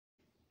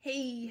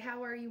Hey,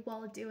 how are you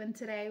all doing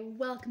today?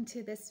 Welcome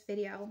to this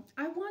video.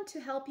 I want to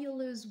help you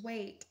lose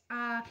weight.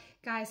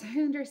 Guys, I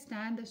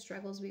understand the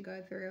struggles we go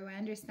through. I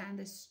understand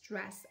the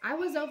stress. I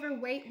was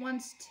overweight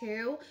once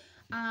too.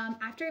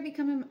 After I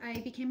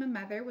became a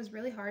mother, it was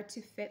really hard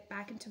to fit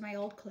back into my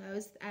old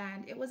clothes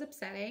and it was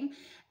upsetting.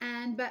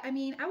 But I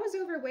mean, I was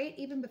overweight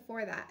even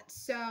before that.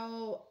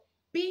 So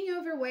being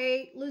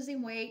overweight,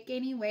 losing weight,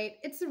 gaining weight,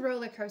 it's a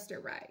roller coaster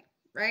ride,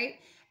 right?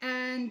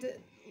 And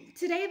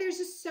today there's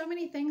just so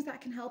many things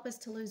that can help us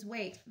to lose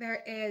weight.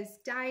 There is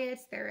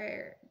diets, there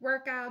are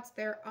workouts,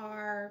 there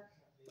are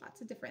lots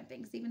of different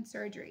things, even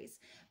surgeries.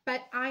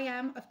 But I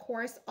am, of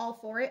course, all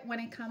for it when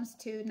it comes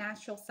to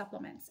natural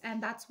supplements.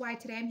 And that's why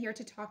today I'm here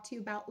to talk to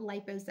you about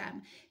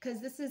Lipozem,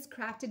 because this is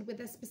crafted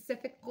with a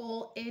specific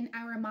goal in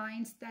our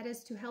minds, that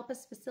is to help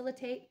us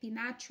facilitate the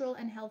natural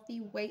and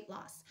healthy weight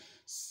loss.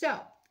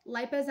 So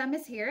Lipozem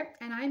is here,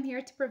 and I'm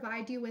here to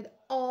provide you with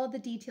all the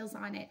details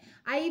on it.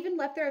 I even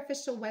left their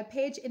official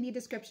webpage in the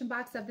description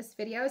box of this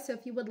video, so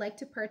if you would like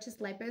to purchase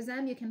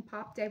Lipozem, you can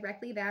pop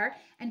directly there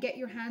and get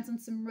your hands on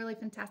some really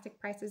fantastic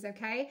prices,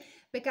 okay?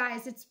 But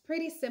guys, it's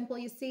pretty simple.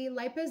 You see,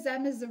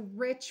 Lipozem is a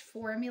rich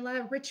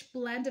formula, rich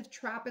blend of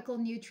tropical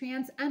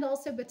nutrients and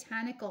also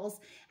botanicals,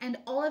 and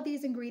all of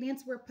these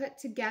ingredients were put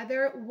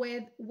together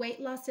with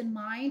weight loss in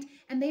mind,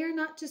 and they are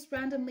not just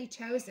randomly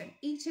chosen.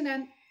 Each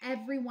and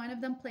every one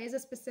of them plays a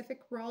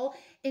specific role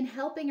in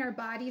helping our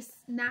body's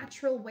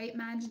natural weight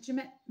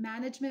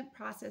management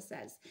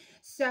processes.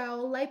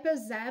 So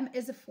Lipozem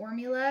is a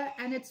formula,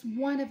 and it's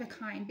one of a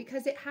kind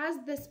because it has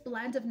this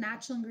blend of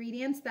natural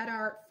ingredients that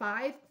are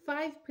five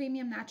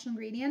premium natural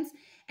ingredients,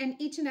 and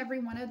each and every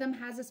one of them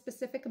has a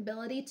specific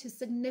ability to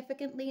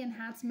significantly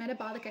enhance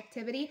metabolic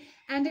activity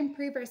and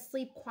improve our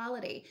sleep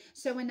quality.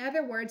 So in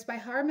other words, by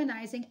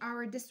harmonizing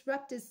our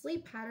disrupted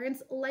sleep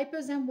patterns,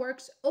 Lipozem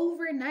works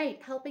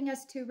overnight, helping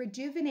us to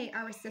rejuvenate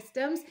our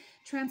systems,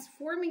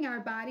 transforming our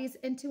bodies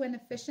into an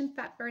efficient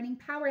fat-burning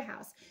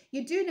powerhouse.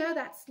 You do know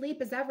that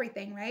sleep is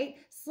everything, right?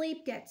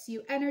 Sleep gets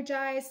you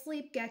energized,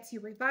 sleep gets you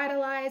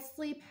revitalized,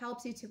 sleep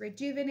helps you to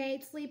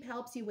rejuvenate, sleep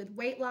helps you with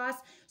weight loss.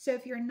 So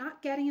if you're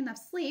not getting enough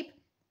sleep,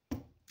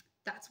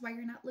 that's why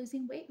you're not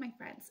losing weight, my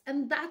friends.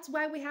 And that's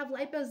why we have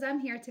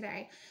Lipozem here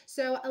today.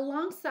 So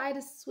alongside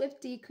a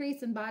swift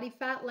decrease in body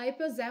fat,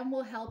 Lipozem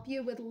will help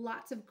you with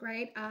lots of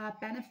great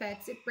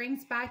benefits. It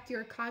brings back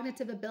your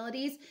cognitive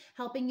abilities,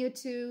 helping you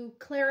to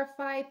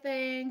clarify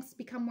things,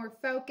 become more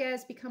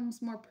focused,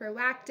 becomes more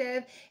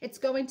proactive. It's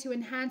going to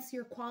enhance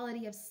your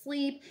quality of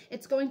sleep.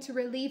 It's going to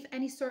relieve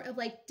any sort of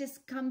like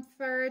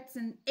discomforts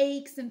and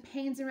aches and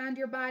pains around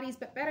your bodies.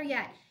 But better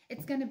yet,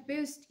 it's going to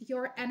boost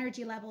your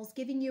energy levels,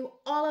 giving you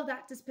all of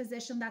that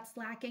disposition that's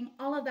lacking,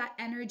 all of that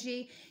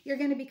energy. You're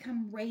going to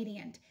become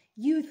radiant,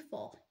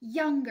 youthful,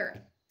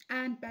 younger,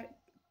 and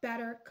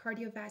better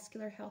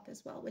cardiovascular health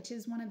as well, which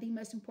is one of the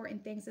most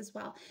important things as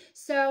well.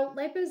 So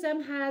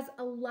Lipozem has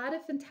a lot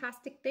of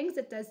fantastic things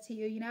it does to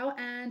you,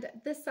 and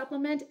this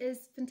supplement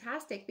is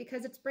fantastic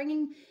because it's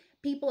bringing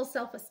people's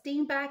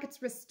self-esteem back.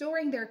 It's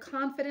restoring their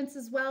confidence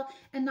as well,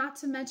 and not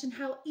to mention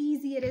how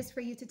easy it is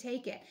for you to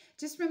take it.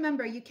 Just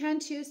remember, you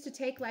can choose to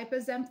take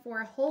Lipozem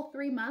for a whole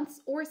 3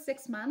 months or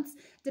 6 months,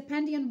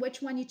 depending on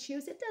which one you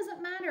choose. It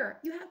doesn't matter.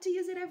 You have to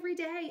use it every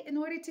day in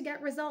order to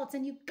get results,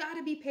 and you've got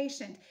to be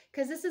patient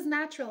because this is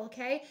natural,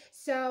 okay?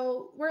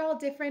 So we're all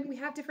different. We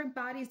have different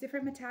bodies,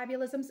 different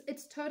metabolisms.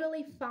 It's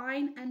totally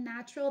fine and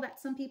natural that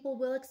some people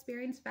will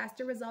experience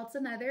faster results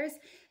than others.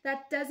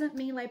 That doesn't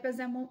mean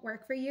Lipozem won't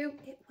work for you.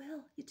 It will.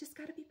 You just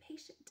got to be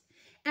patient.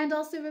 And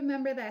also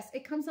remember this,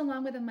 it comes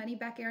along with a money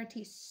back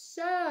guarantee.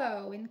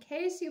 So in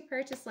case you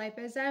purchase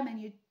Lipozem and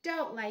you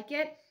don't like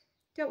it,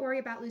 don't worry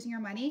about losing your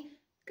money.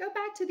 Go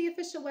back to the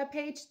official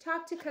webpage,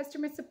 talk to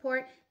customer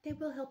support. They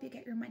will help you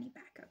get your money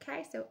back,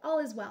 okay? So all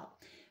is well.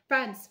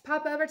 Friends,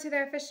 pop over to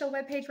their official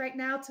webpage right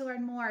now to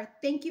learn more.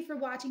 Thank you for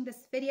watching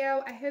this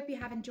video. I hope you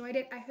have enjoyed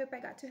it. I hope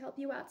I got to help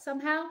you out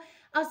somehow.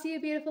 I'll see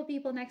you beautiful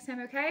people next time,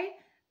 okay?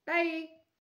 Bye.